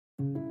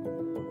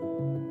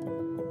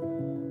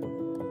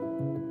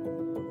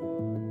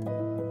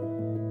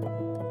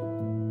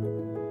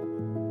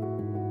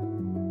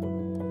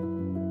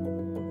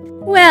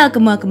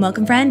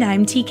Welcome, friend.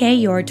 I'm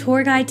TK, your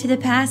tour guide to the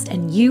past,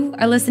 and you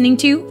are listening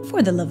to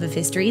For the Love of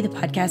History, the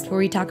podcast where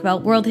we talk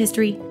about world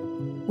history,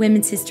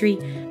 women's history,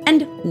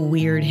 and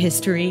weird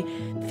history.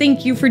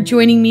 Thank you for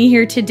joining me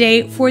here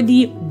today for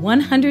the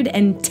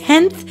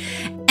 110th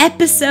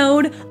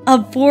episode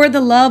of For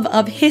the Love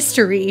of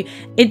History.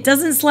 It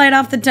doesn't slide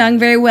off the tongue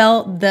very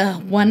well,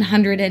 the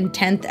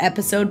 110th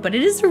episode, but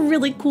it is a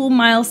really cool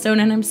milestone,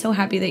 and I'm so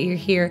happy that you're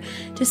here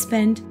to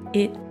spend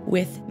it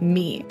with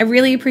me. I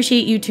really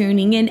appreciate you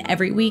tuning in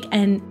every week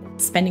and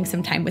spending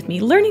some time with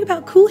me learning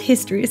about cool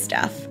history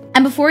stuff.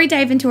 And before we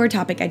dive into our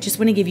topic, I just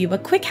want to give you a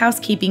quick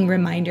housekeeping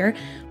reminder.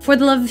 For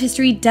the Love of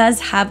History does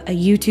have a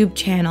YouTube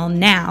channel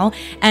now,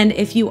 and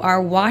if you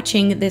are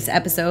watching this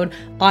episode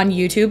on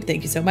YouTube,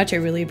 thank you so much, I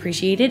really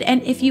appreciate it.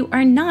 And if you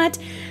are not,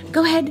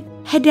 go ahead,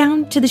 head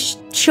down to the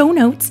show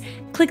notes,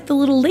 click the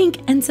little link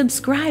and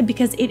subscribe,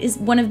 because it is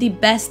one of the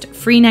best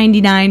free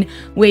 99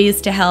 ways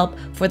to help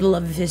For the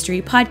Love of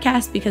History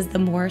podcast, because the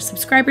more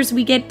subscribers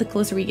we get, the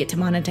closer we get to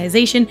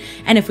monetization.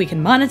 And if we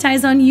can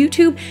monetize on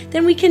YouTube,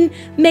 then we can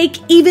make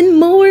even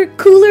more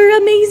cooler,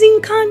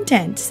 amazing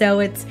content. So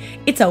it's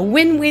a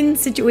win-win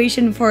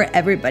situation for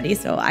everybody.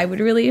 So I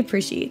would really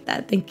appreciate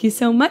that. Thank you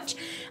so much.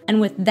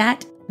 And with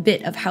that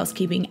bit of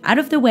housekeeping out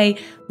of the way,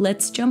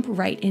 let's jump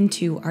right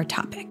into our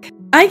topic.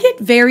 I get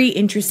very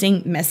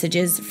interesting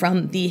messages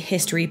from the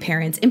history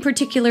parents, in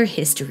particular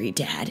History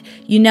Dad.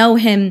 You know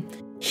him.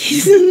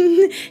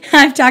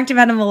 I've talked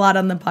about him a lot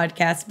on the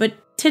podcast, but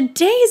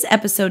today's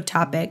episode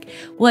topic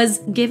was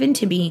given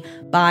to me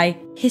by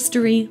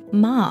History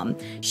Mom.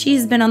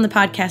 She's been on the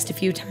podcast a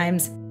few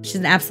times. She's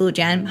an absolute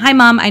gem. Hi,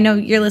 Mom. I know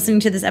you're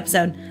listening to this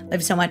episode. Love you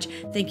so much.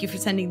 Thank you for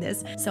sending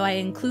this. So I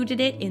included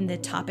it in the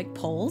topic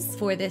polls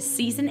for this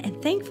season,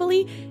 and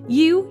thankfully,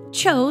 you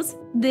chose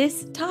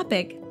this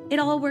topic. It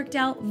all worked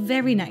out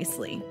very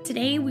nicely.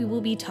 Today, we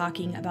will be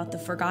talking about the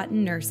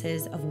forgotten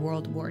nurses of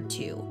World War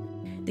II,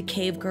 the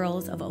cave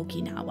girls of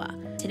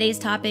Okinawa. Today's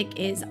topic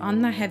is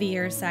on the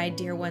heavier side,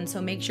 dear one,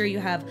 so make sure you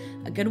have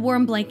a good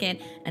warm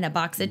blanket and a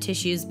box of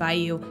tissues by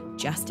you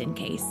just in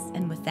case.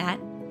 And with that,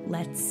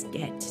 let's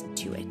get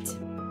to it.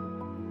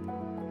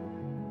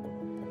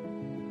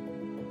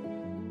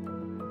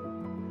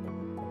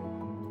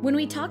 When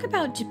we talk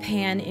about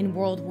Japan in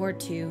World War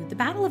II, the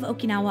Battle of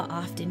Okinawa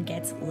often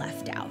gets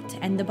left out,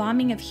 and the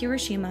bombing of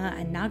Hiroshima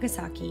and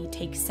Nagasaki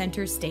takes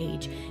center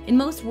stage in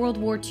most World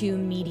War II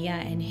media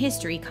and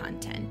history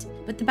content.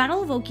 But the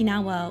Battle of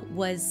Okinawa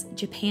was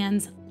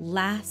Japan's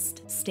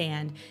last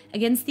stand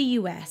against the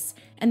US,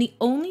 and the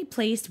only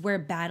place where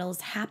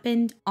battles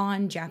happened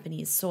on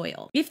Japanese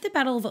soil. If the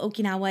Battle of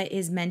Okinawa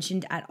is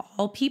mentioned at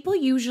all, people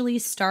usually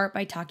start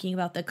by talking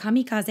about the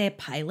kamikaze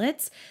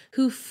pilots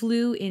who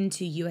flew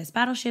into US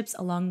battleships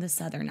along the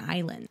southern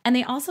island. And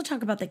they also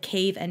talk about the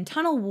cave and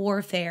tunnel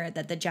warfare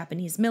that the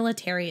Japanese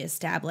military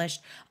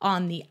established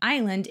on the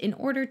island in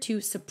order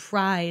to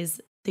surprise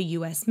the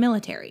US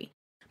military.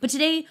 But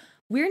today,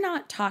 we're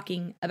not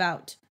talking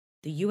about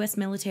the US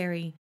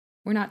military.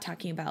 We're not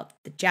talking about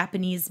the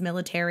Japanese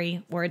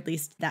military, or at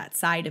least that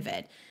side of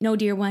it. No,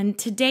 dear one,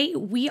 today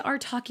we are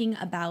talking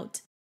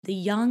about the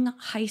young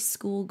high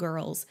school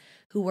girls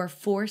who were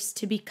forced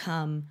to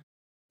become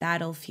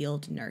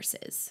battlefield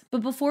nurses.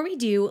 But before we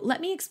do,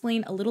 let me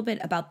explain a little bit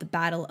about the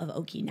Battle of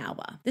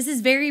Okinawa. This is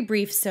very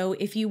brief, so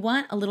if you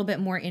want a little bit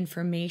more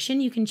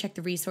information, you can check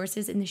the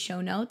resources in the show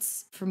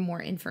notes for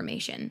more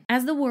information.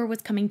 As the war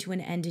was coming to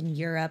an end in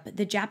Europe,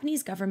 the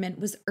Japanese government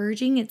was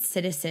urging its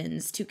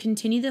citizens to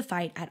continue the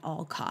fight at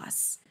all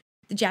costs.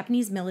 The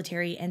Japanese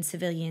military and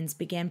civilians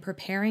began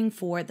preparing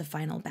for the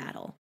final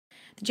battle.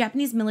 The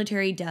Japanese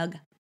military dug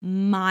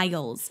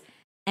miles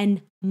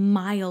and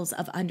miles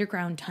of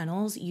underground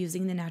tunnels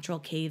using the natural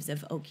caves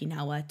of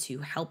Okinawa to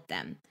help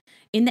them.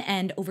 In the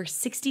end, over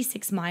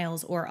 66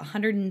 miles or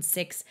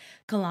 106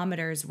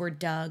 kilometers were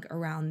dug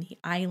around the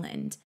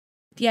island.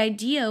 The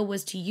idea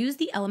was to use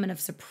the element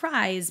of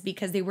surprise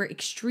because they were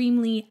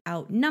extremely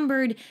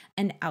outnumbered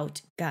and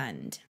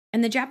outgunned.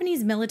 And the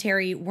Japanese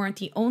military weren't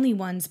the only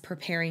ones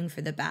preparing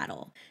for the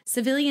battle.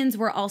 Civilians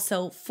were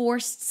also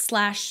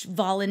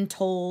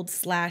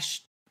forced/voluntold/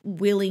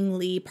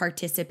 willingly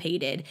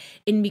participated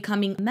in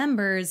becoming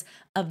members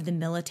of the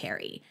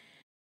military.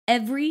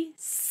 Every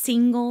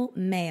single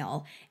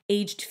male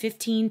aged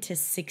 15 to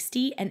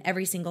 60 and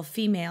every single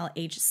female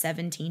aged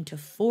 17 to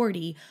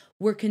 40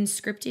 were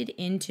conscripted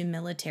into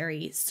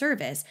military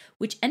service,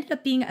 which ended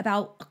up being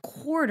about a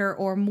quarter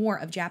or more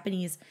of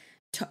Japan's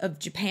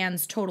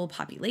total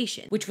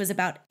population, which was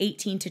about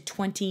 18 to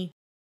 20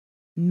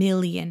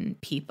 million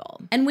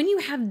people. And when you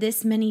have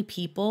this many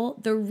people,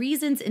 the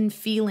reasons and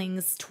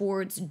feelings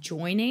towards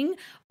joining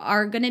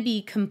are going to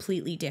be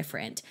completely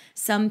different.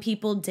 Some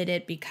people did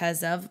it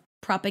because of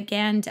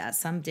propaganda.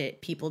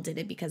 People did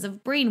it because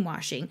of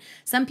brainwashing.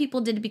 Some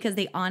people did it because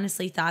they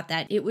honestly thought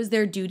that it was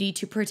their duty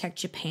to protect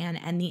Japan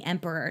and the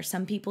emperor.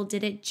 Some people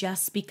did it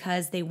just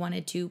because they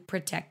wanted to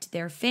protect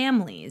their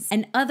families.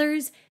 And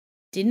others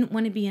didn't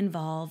want to be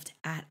involved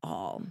at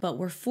all, but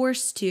were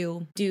forced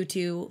to due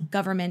to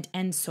government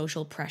and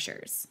social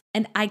pressures.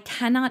 And I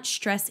cannot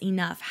stress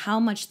enough how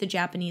much the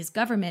Japanese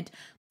government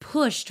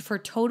pushed for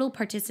total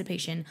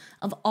participation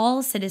of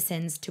all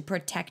citizens to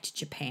protect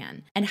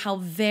Japan, and how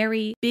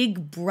very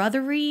big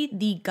brothery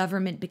the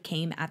government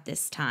became at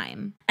this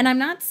time. And I'm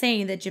not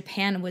saying that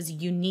Japan was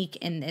unique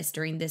in this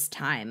during this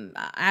time.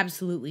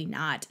 Absolutely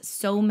not.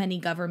 So many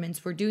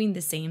governments were doing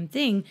the same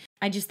thing.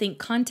 I just think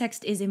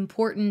context is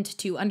important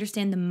to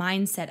understand the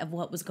mindset of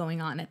what was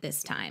going on at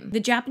this time. The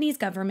Japanese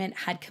government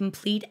had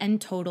complete and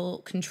total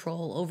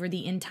control over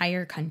the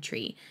entire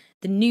country.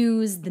 The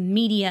news, the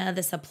media,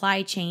 the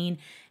supply chain,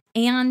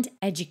 and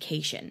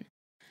education.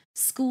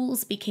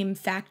 Schools became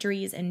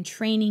factories and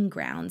training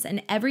grounds,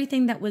 and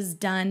everything that was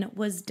done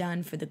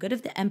for the good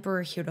of the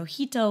Emperor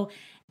Hirohito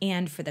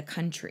and for the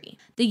country.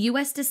 The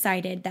US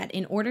decided that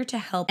in order to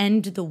help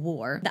end the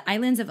war, the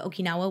islands of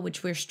Okinawa,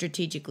 which were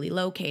strategically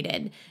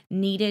located,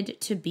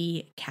 needed to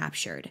be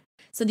captured.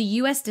 So the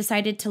US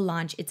decided to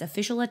launch its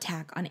official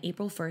attack on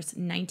April 1st,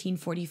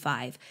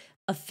 1945,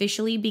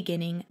 officially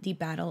beginning the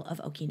Battle of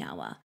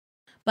Okinawa.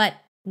 But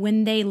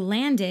when they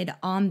landed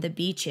on the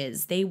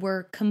beaches, they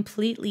were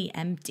completely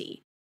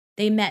empty.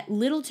 They met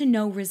little to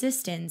no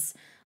resistance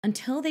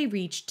until they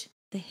reached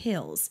the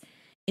hills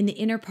in the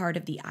inner part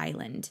of the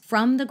island.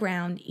 From the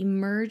ground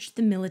emerged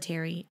the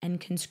military and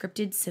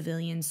conscripted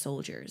civilian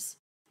soldiers.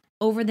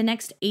 Over the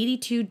next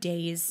 82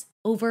 days,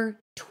 over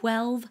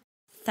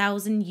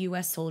 12,000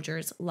 US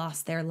soldiers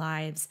lost their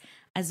lives,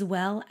 as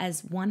well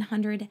as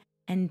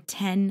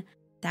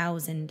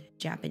 110,000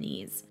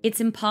 Japanese. It's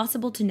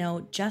impossible to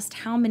know just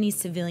how many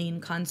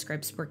civilian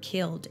conscripts were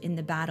killed in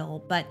the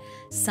battle, but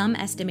some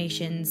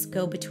estimations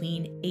go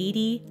between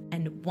 80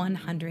 and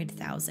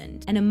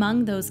 100,000. And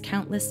among those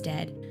countless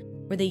dead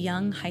were the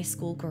young high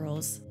school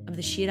girls of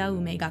the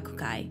Shiraume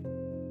Gakukai,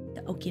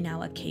 the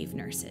Okinawa cave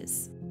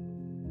nurses.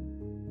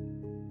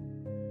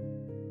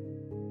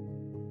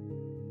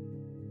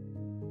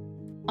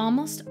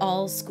 Almost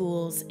all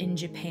schools in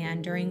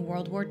Japan during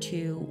World War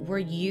II were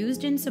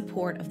used in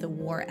support of the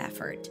war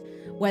effort,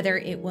 whether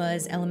it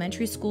was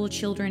elementary school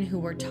children who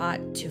were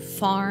taught to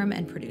farm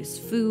and produce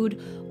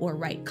food, or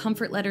write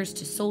comfort letters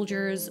to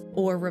soldiers,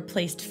 or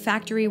replaced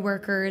factory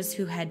workers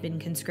who had been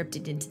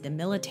conscripted into the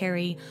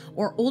military,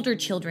 or older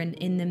children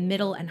in the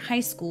middle and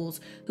high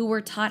schools who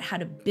were taught how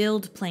to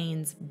build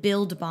planes,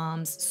 build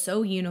bombs,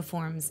 sew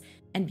uniforms,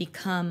 and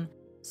become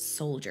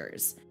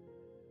soldiers.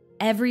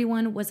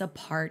 Everyone was a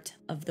part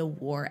of the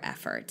war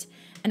effort.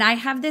 And I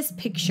have this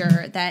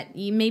picture that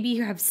maybe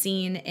you have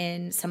seen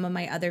in some of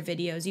my other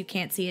videos. You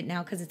can't see it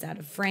now because it's out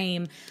of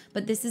frame,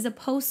 but this is a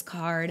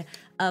postcard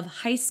of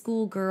high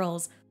school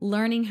girls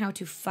learning how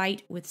to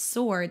fight with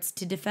swords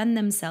to defend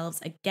themselves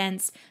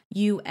against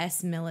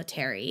US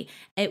military.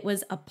 It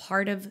was a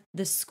part of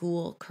the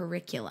school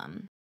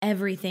curriculum.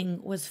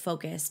 Everything was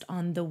focused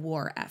on the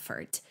war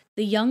effort.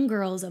 The young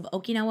girls of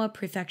Okinawa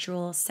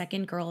Prefectural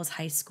 2nd Girls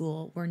High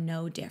School were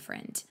no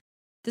different.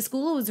 The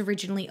school was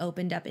originally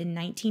opened up in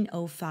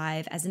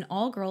 1905 as an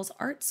all-girls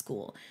art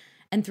school,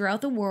 and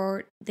throughout the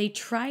war, they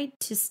tried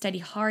to study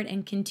hard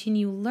and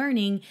continue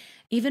learning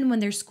even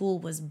when their school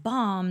was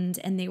bombed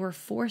and they were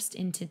forced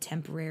into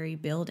temporary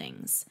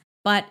buildings.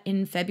 But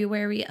in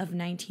February of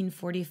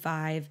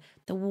 1945,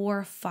 the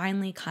war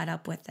finally caught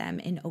up with them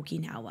in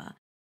Okinawa,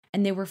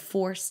 and they were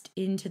forced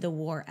into the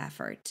war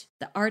effort.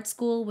 The art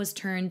school was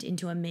turned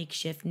into a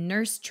makeshift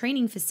nurse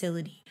training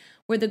facility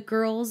where the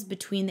girls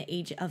between the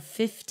age of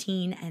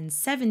 15 and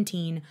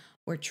 17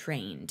 were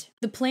trained.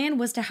 The plan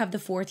was to have the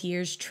fourth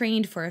years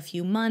trained for a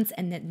few months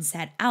and then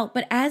set out,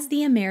 but as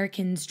the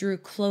Americans drew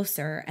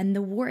closer and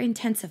the war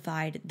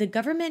intensified, the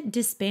government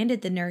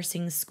disbanded the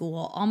nursing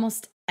school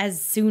almost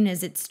as soon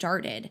as it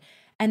started,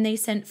 and they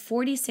sent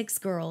 46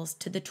 girls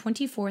to the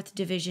 24th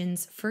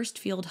Division's 1st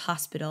Field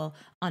Hospital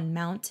on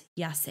Mount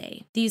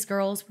Yase. These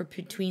girls were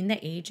between the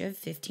age of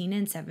 15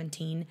 and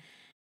 17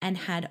 and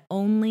had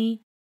only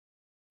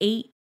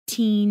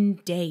 18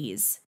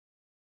 days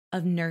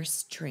of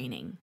nurse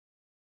training.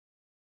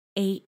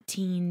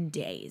 18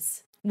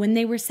 days. When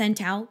they were sent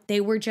out,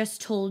 they were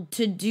just told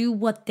to do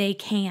what they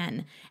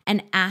can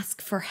and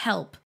ask for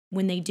help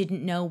when they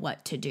didn't know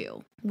what to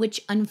do,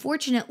 which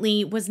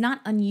unfortunately was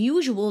not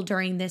unusual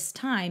during this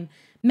time.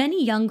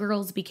 Many young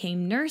girls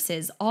became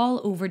nurses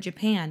all over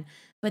Japan,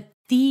 but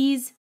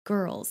these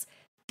girls,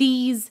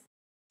 these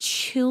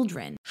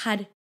children,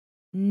 had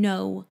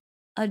no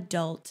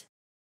adult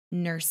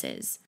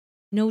nurses,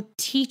 no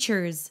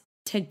teachers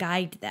to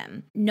guide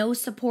them, no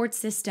support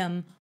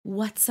system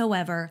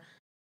whatsoever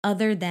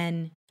other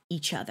than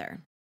each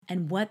other.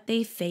 And what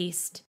they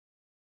faced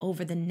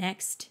over the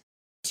next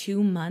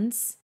 2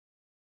 months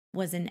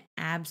was an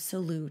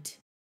absolute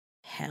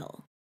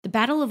hell. The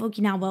Battle of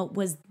Okinawa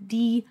was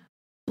the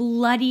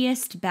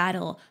bloodiest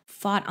battle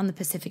fought on the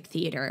Pacific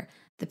Theater.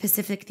 The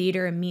Pacific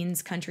Theater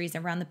means countries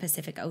around the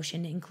Pacific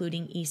Ocean,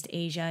 including East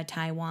Asia,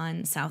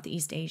 Taiwan,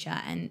 Southeast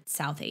Asia, and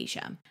South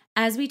Asia.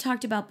 As we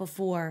talked about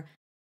before,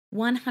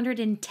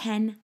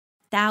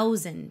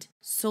 110,000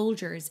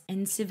 soldiers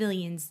and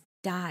civilians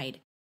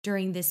died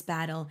during this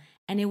battle,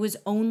 and it was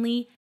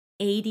only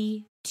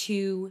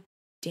 82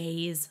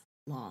 days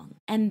long.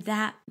 And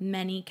that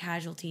many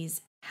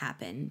casualties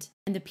happened.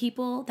 And the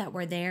people that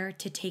were there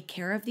to take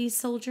care of these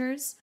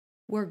soldiers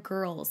were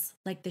girls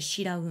like the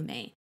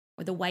shiraume,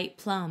 or the white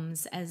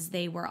plums as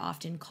they were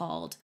often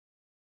called.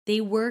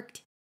 They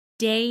worked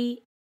day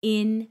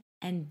in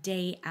and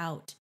day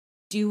out,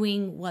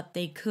 doing what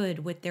they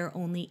could with their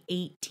only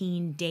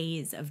 18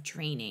 days of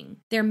training.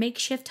 Their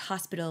makeshift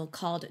hospital,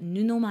 called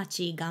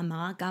Nunomachi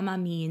Gama, Gama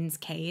means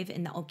cave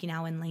in the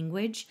Okinawan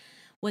language,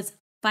 was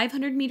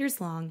 500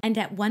 meters long and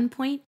at one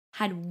point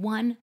had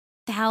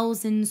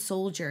 1,000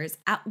 soldiers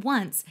at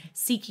once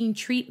seeking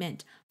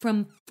treatment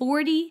from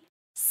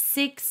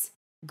 46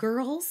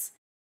 girls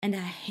and a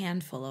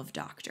handful of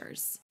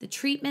doctors. The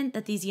treatment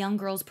that these young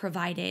girls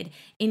provided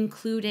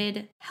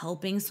included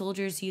helping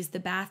soldiers use the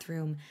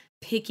bathroom,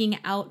 picking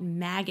out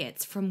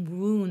maggots from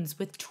wounds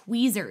with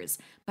tweezers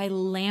by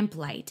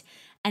lamplight,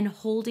 and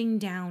holding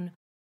down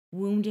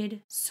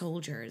wounded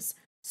soldiers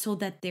so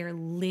that their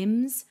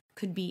limbs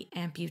could be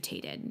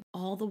amputated.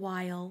 All the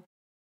while,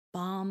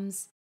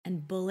 bombs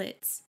and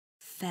bullets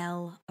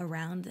fell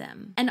around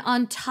them. And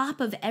on top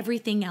of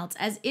everything else,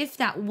 as if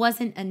that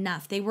wasn't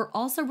enough, they were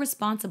also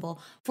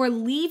responsible for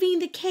leaving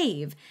the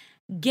cave,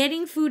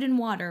 getting food and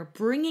water,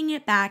 bringing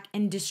it back,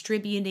 and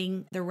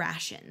distributing the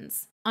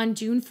rations. On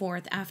June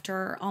 4th,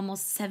 after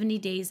almost 70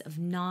 days of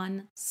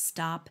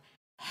non-stop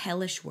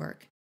hellish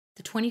work,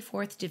 the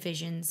 24th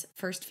Division's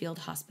 1st Field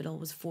Hospital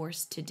was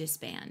forced to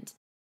disband.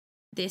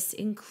 This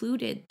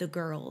included the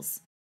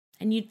girls.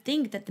 And you'd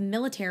think that the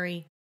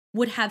military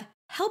would have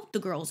helped the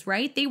girls,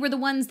 right? They were the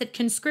ones that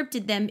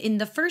conscripted them in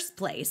the first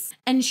place.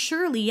 And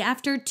surely,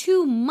 after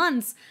 2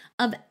 months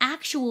of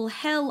actual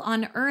hell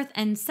on earth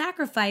and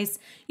sacrifice,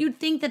 you'd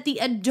think that the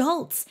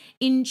adults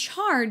in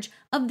charge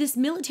of this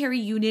military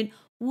unit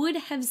would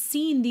have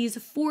seen these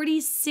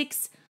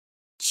 46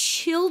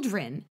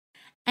 children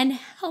and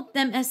helped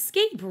them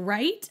escape,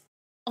 right?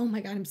 Oh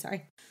my God, I'm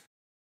sorry.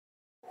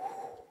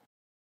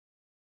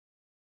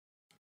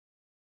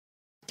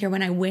 Dear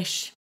one, I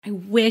wish I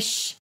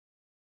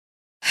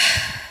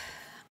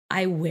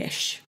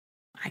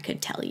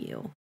could tell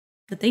you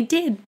that they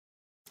did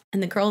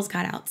and the girls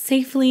got out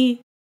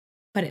safely,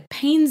 but it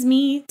pains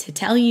me to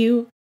tell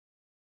you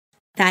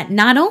that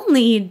not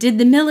only did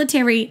the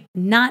military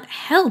not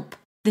help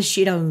the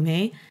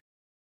shiraume,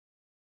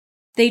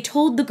 they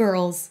told the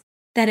girls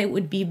that it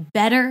would be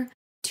better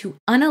to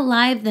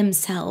unalive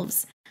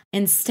themselves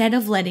instead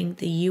of letting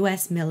the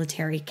U.S.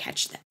 military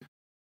catch them.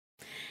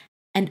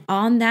 And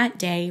on that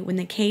day, when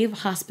the cave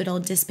hospital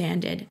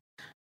disbanded,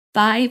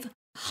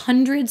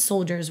 500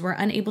 soldiers were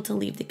unable to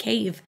leave the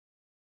cave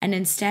and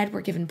instead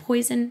were given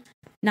poison,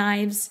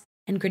 knives,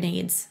 and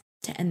grenades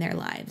to end their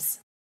lives.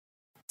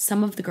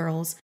 Some of the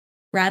girls,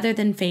 rather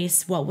than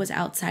face what was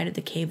outside of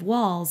the cave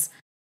walls,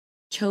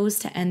 chose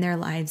to end their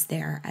lives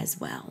there as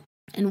well.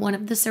 And one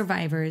of the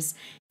survivors,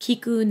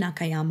 Kiku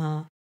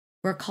Nakayama,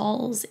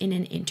 recalls in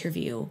an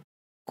interview,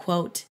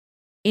 quote,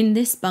 "In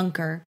this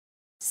bunker,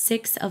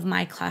 6 of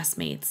my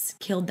classmates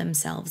killed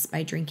themselves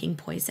by drinking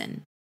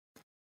poison.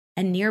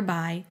 And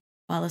nearby,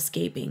 while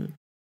escaping,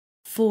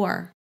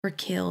 4 were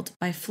killed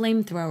by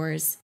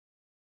flamethrowers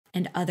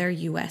and other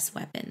U.S.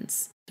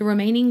 weapons. The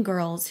remaining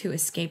girls who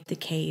escaped the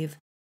cave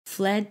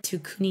fled to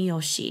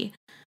Kuniyoshi,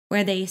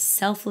 where they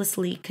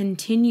selflessly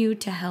continued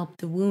to help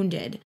the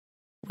wounded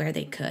where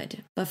they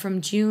could. But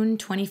from June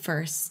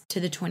 21st to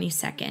the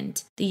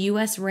 22nd, the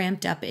U.S.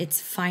 ramped up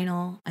its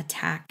final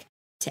attack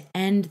to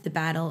end the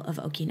Battle of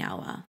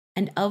Okinawa.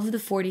 And of the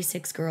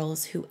 46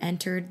 girls who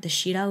entered the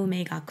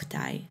Shiraume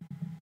Gakutai,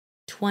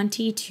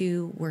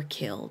 22 were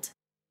killed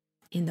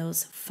in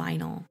those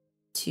final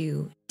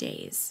 2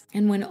 days.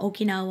 And when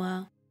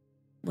Okinawa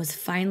was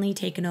finally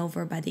taken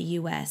over by the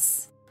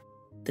U.S.,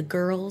 the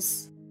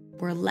girls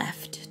were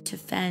left to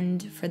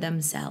fend for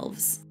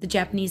themselves. The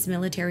Japanese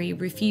military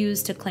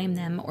refused to claim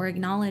them or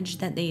acknowledge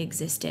that they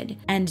existed.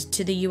 And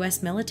to the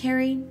U.S.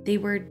 military, they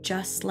were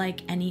just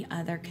like any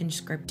other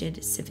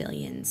conscripted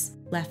civilians,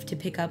 left to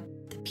pick up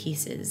the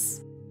pieces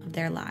of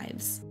their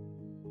lives.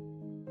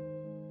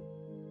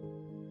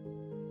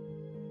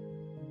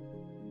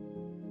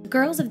 The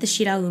girls of the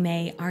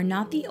Shiraume are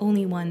not the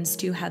only ones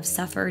to have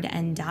suffered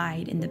and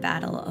died in the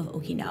Battle of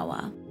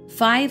Okinawa.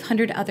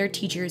 500 other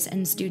teachers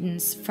and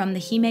students from the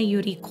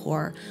Himeyuri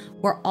Corps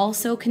were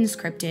also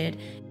conscripted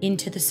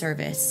into the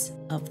service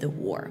of the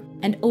war.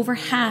 And over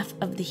half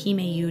of the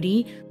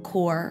Himeyuri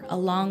Corps,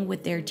 along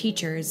with their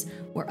teachers,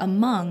 were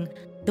among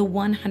the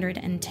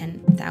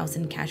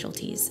 110,000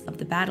 casualties of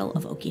the Battle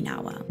of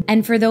Okinawa.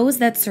 And for those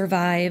that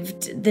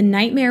survived, the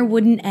nightmare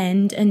wouldn't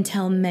end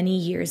until many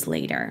years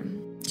later.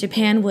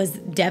 Japan was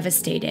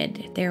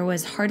devastated. There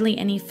was hardly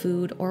any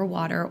food or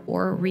water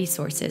or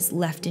resources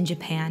left in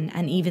Japan,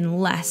 and even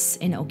less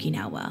in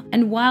Okinawa.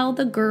 And while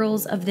the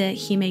girls of the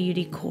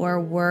Himeyuri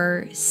Corps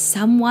were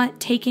somewhat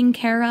taken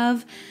care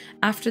of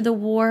after the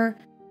war,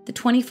 the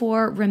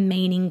 24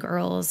 remaining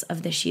girls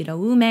of the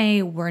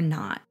Shiraume were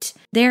not.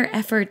 Their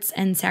efforts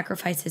and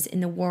sacrifices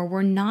in the war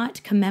were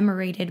not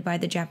commemorated by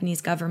the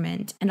Japanese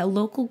government, and a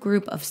local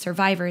group of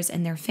survivors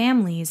and their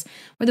families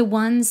were the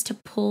ones to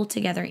pull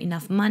together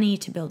enough money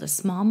to build a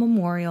small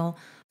memorial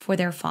for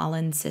their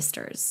fallen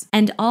sisters.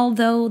 And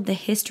although the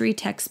history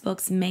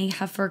textbooks may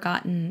have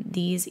forgotten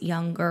these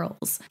young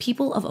girls,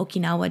 people of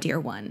Okinawa, dear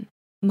one,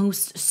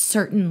 most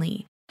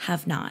certainly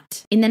have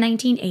not. In the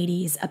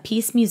 1980s, a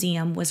peace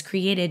museum was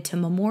created to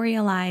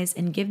memorialize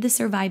and give the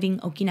surviving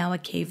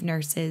Okinawa cave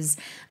nurses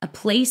a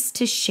place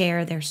to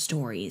share their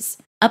stories.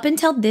 Up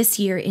until this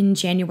year in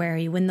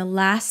January, when the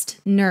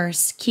last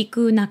nurse,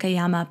 Kiku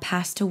Nakayama,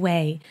 passed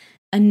away,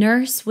 a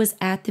nurse was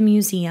at the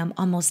museum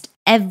almost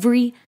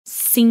every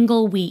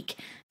single week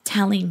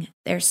telling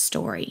their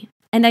story.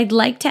 And I'd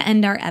like to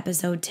end our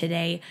episode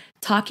today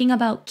talking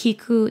about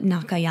Kiku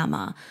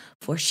Nakayama,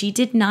 for she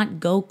did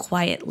not go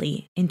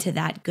quietly into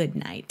that good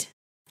night.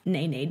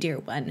 Nay, dear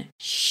one.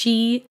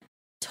 She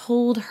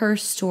told her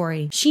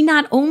story. She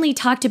not only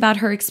talked about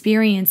her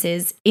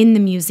experiences in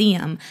the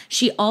museum,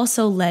 she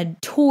also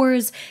led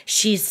tours,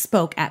 she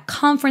spoke at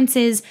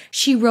conferences,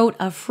 she wrote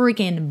a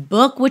freaking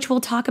book, which we'll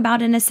talk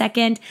about in a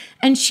second,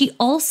 and she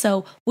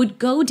also would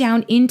go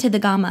down into the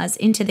gamas,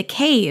 into the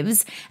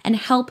caves, and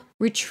help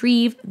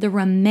retrieve the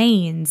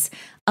remains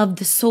of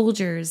the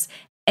soldiers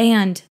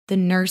and the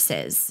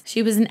nurses.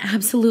 She was an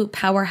absolute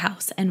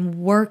powerhouse and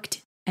worked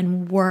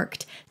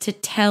to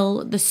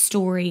tell the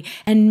story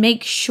and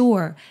make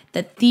sure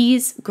that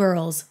these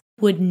girls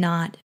would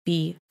not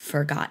be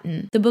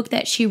forgotten. The book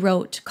that she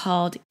wrote,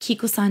 called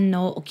Kiku-san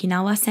no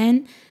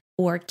Okinawa-sen,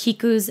 or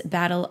Kiku's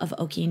Battle of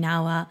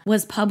Okinawa,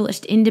 was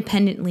published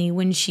independently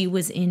when she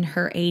was in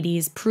her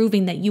 80s,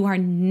 proving that you are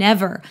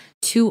never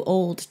too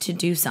old to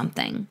do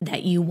something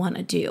that you want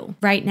to do.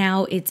 Right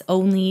now, it's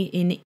only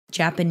in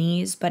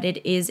Japanese, but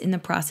it is in the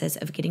process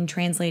of getting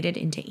translated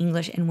into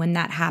English, and when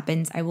that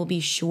happens, I will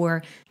be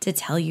sure to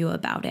tell you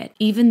about it.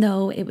 Even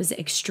though it was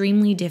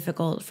extremely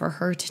difficult for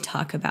her to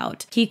talk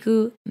about,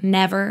 Kiku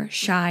never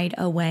shied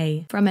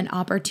away from an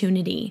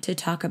opportunity to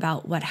talk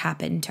about what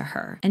happened to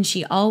her. And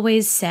she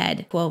always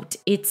said, quote,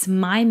 "It's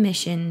my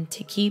mission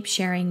to keep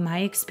sharing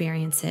my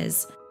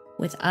experiences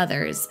with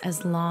others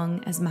as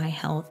long as my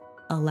health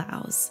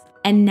allows."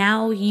 And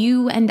now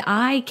you and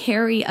I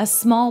carry a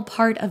small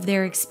part of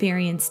their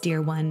experience,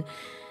 dear one,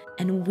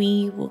 and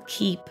we will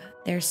keep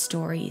their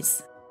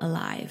stories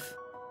alive.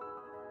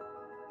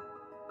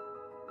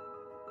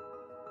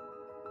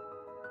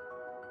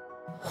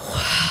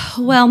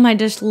 Well, my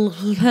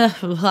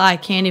I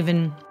can't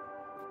even.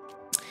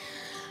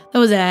 That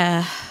was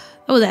a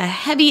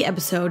heavy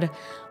episode.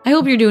 I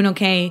hope you're doing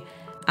okay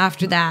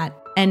after that,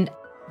 and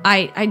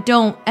I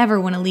don't ever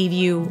want to leave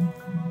you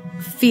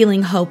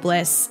feeling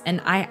hopeless,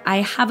 and I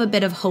have a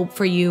bit of hope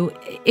for you.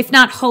 If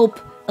not hope,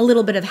 a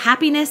little bit of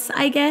happiness,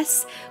 I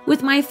guess,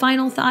 with my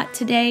final thought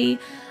today.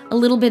 A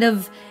little bit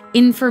of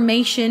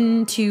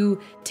information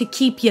to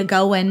keep you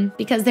going,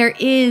 because there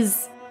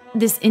is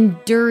this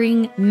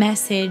enduring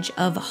message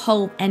of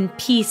hope and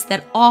peace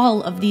that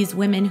all of these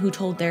women who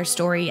told their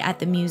story at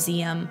the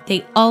museum,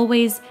 they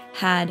always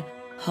had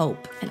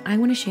hope, and I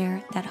want to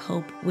share that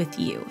hope with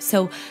you.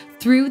 So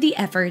through the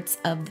efforts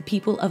of the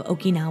people of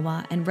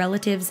Okinawa and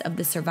relatives of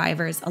the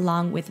survivors,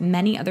 along with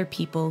many other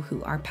people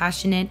who are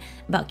passionate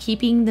about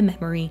keeping the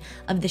memory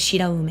of the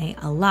Shiraume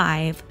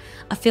alive,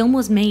 a film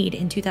was made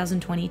in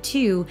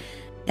 2022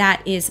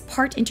 that is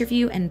part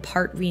interview and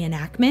part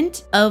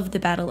reenactment of the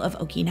Battle of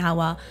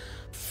Okinawa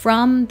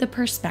from the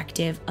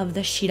perspective of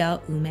the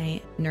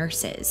Shiraume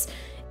nurses.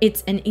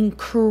 It's an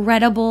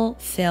incredible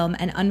film,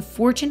 and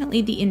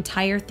unfortunately the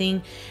entire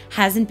thing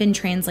hasn't been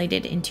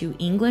translated into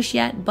English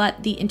yet,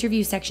 but the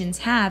interview sections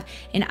have,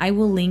 and I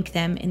will link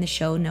them in the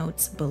show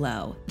notes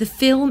below. The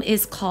film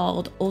is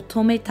called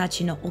Otome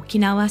Tachi no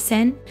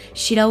Okinawa-sen,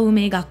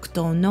 Shiraume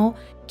Gakuto no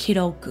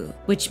Kiroku,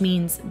 which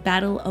means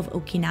Battle of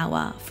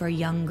Okinawa for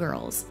Young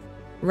Girls,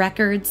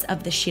 Records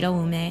of the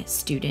Shiraume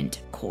Student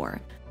Corps.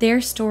 Their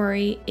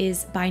story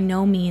is by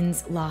no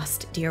means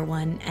lost, dear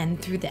one,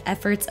 and through the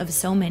efforts of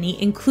so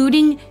many,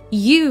 including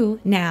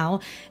you now,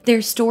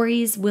 their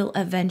stories will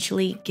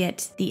eventually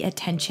get the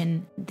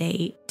attention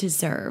they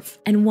deserve.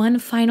 And one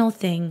final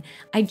thing,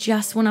 I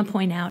just want to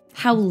point out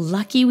how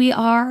lucky we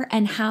are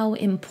and how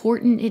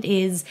important it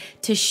is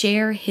to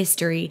share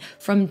history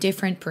from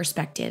different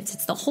perspectives.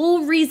 It's the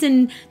whole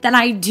reason that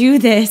I do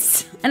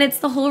this, and it's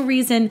the whole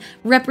reason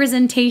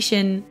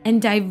representation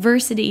and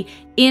diversity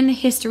in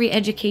history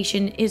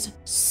education is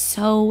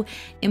so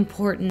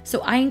important.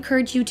 So I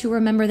encourage you to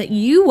remember that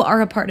you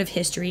are a part of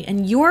history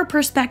and your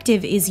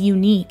perspective is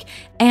unique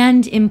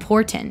and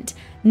important.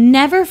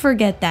 Never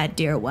forget that,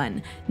 dear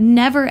one.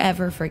 Never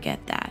ever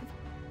forget that.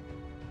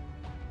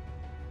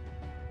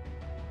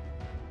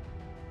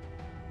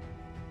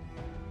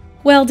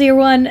 Well, dear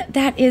one,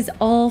 that is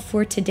all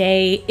for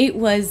today. It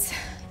was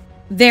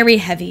very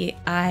heavy.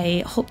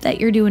 I hope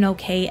that you're doing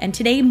okay. And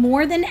today,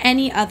 more than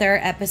any other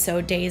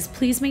episode days,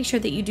 please make sure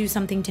that you do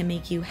something to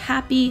make you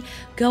happy.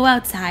 Go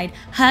outside,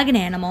 hug an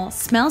animal,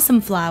 smell some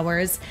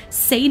flowers,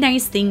 say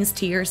nice things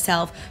to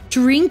yourself,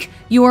 drink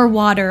your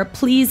water,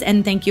 please.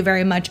 And thank you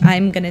very much.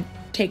 I'm going to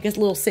take a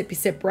little sippy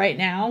sip right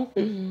now.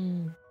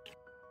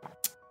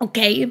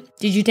 Okay.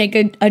 Did you take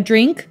a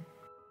drink?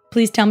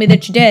 Please tell me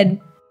that you did.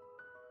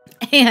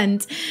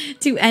 And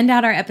to end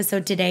out our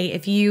episode today,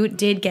 if you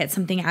did get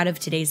something out of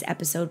today's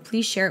episode,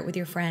 please share it with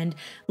your friend.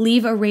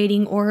 Leave a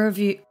rating or a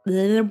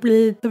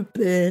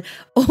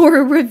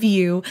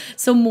review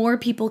so more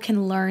people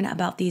can learn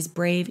about these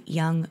brave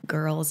young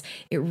girls.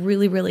 It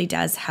really, really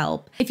does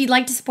help. If you'd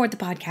like to support the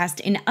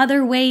podcast in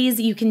other ways,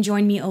 you can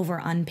join me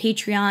over on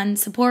Patreon.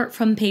 Support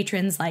from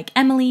patrons like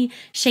Emily,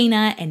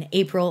 Shayna, and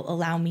April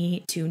allow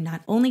me to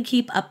not only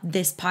keep up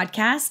this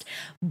podcast,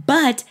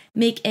 but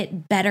make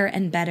it better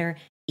and better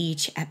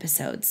each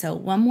episode. So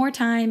one more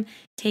time,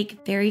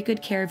 take very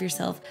good care of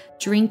yourself,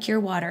 drink your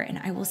water, and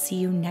I will see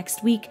you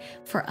next week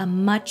for a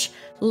much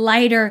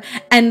lighter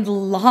and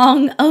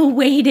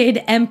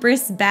long-awaited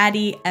Empress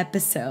Baddie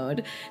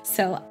episode.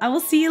 So I will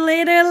see you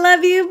later.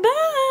 Love you.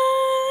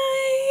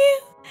 Bye.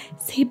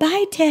 Say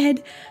bye,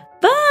 Ted.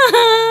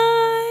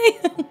 Bye.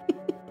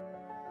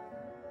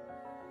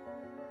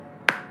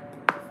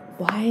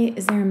 Why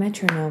is there a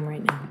metronome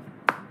right now?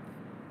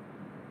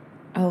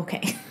 Oh,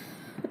 okay.